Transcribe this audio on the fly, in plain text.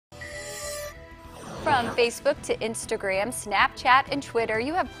From Facebook to Instagram, Snapchat, and Twitter,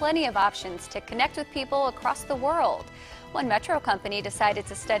 you have plenty of options to connect with people across the world. One metro company decided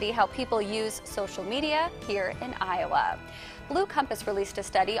to study how people use social media here in Iowa. Blue Compass released a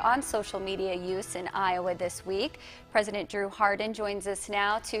study on social media use in Iowa this week. President Drew Harden joins us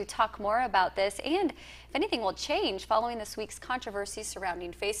now to talk more about this and if anything will change following this week's controversy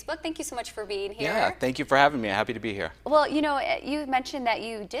surrounding Facebook. Thank you so much for being here. Yeah, thank you for having me. I'm happy to be here. Well, you know, you mentioned that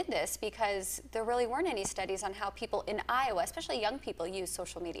you did this because there really weren't any studies on how people in Iowa, especially young people, use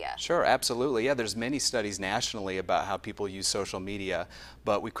social media. Sure, absolutely. Yeah, there's many studies nationally about how people use social media,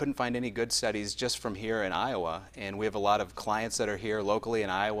 but we couldn't find any good studies just from here in Iowa. And we have a lot of clients that are here locally in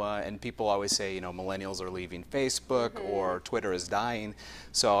Iowa, and people always say, you know, millennials are leaving Facebook or Twitter is dying.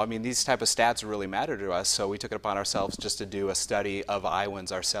 So, I mean, these type of stats really matter to us, so we took it upon ourselves just to do a study of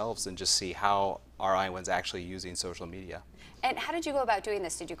Iowans ourselves and just see how are Iowans actually using social media. And how did you go about doing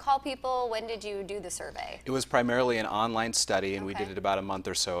this? Did you call people? When did you do the survey? It was primarily an online study, and we did it about a month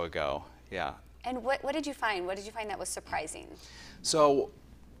or so ago. Yeah. And what did you find? What did you find that was surprising? So,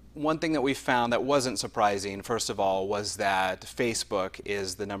 one thing that we found that wasn't surprising, first of all, was that Facebook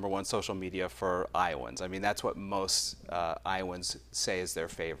is the #1 social media for Iowans. I mean, that's what most Iowans say is their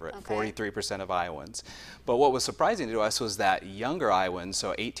favorite, 43% of Iowans. But what was surprising to us was that younger Iowans,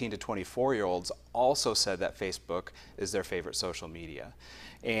 so 18 to 24-year-olds, also said that Facebook is their favorite social media.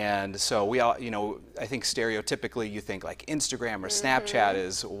 And so we all, you know, I think stereotypically you think like Instagram or Snapchat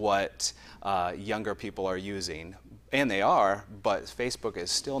is what younger people are using. And they are, but Facebook is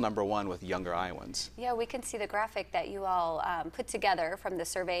still #1 with younger Iowans. Yeah, we can see the graphic that you all put together from the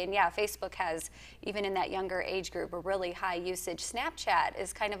survey. And yeah, Facebook has, even in that younger age group, a really high usage. Snapchat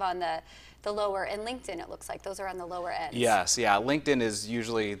is kind of on the lower, and LinkedIn, it looks like those are on the lower ends. Yes, yeah, LinkedIn is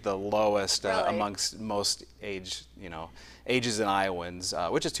usually the lowest Really? Amongst most ages in Iowans,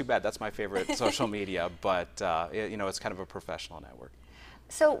 which is too bad. That's my favorite social media, but you know, it's kind of a professional network.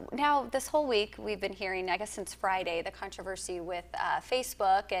 So now this whole week we've been hearing, I guess since Friday, the controversy with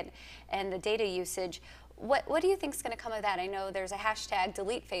Facebook and the data usage. What do you think is going to come of that? I know there's a hashtag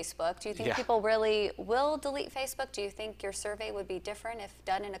delete Facebook. Do you think people really will delete Facebook? Do you think your survey would be different if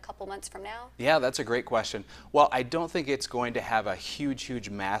done in a couple months from now? Yeah, that's a great question. Well, I don't think it's going to have a huge,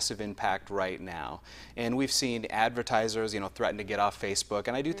 massive impact right now. And we've seen advertisers, you know, threaten to get off Facebook,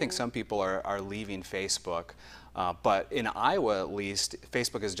 and I do think some people are leaving Facebook. But in Iowa, at least,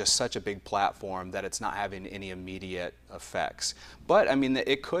 Facebook is just such a big platform that it's not having any immediate effects. But, I mean,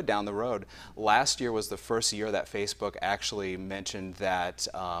 it could down the road. Last year was the first year that Facebook actually mentioned that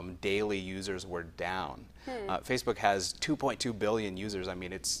daily users were down. Facebook has 2.2 billion users. I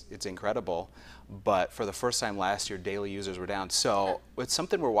mean, it's incredible. But for the first time last year, daily users were down. So it's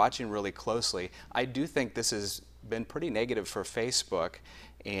something we're watching really closely. I do think this has been pretty negative for Facebook.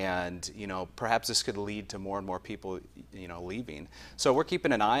 And, you know, perhaps this could lead to more and more people, you know, leaving. So we're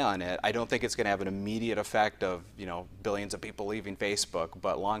keeping an eye on it. I don't think it's going to have an immediate effect of, you know, billions of people leaving Facebook,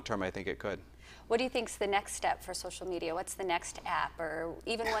 but long term I think it could. What do you think is the next step for social media? What's the next app or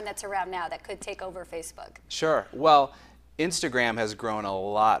even one that's around now that could take over Facebook? Sure. Well, Instagram has grown a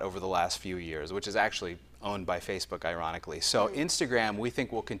lot over the last few years, which is actually owned by Facebook, ironically. So Instagram, we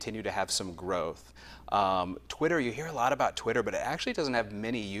think, will continue to have some growth. Twitter, you hear a lot about Twitter, but it actually doesn't have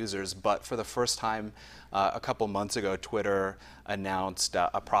many users. But for the first time, a couple months ago, Twitter announced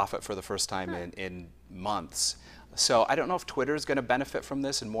a profit for the first time in months. So I don't know if Twitter is going to benefit from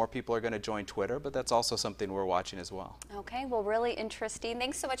this and more people are going to join Twitter, but that's also something we're watching as well. Okay, well, really interesting.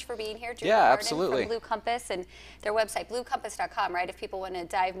 Thanks so much for being here, Drew Yeah, Harden absolutely. from Blue Compass and their website, bluecompass.com, right, if people want to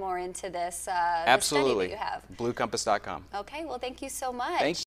dive more into this Absolutely. study that you have. Bluecompass.com. Okay, well, thank you so much. Thank you.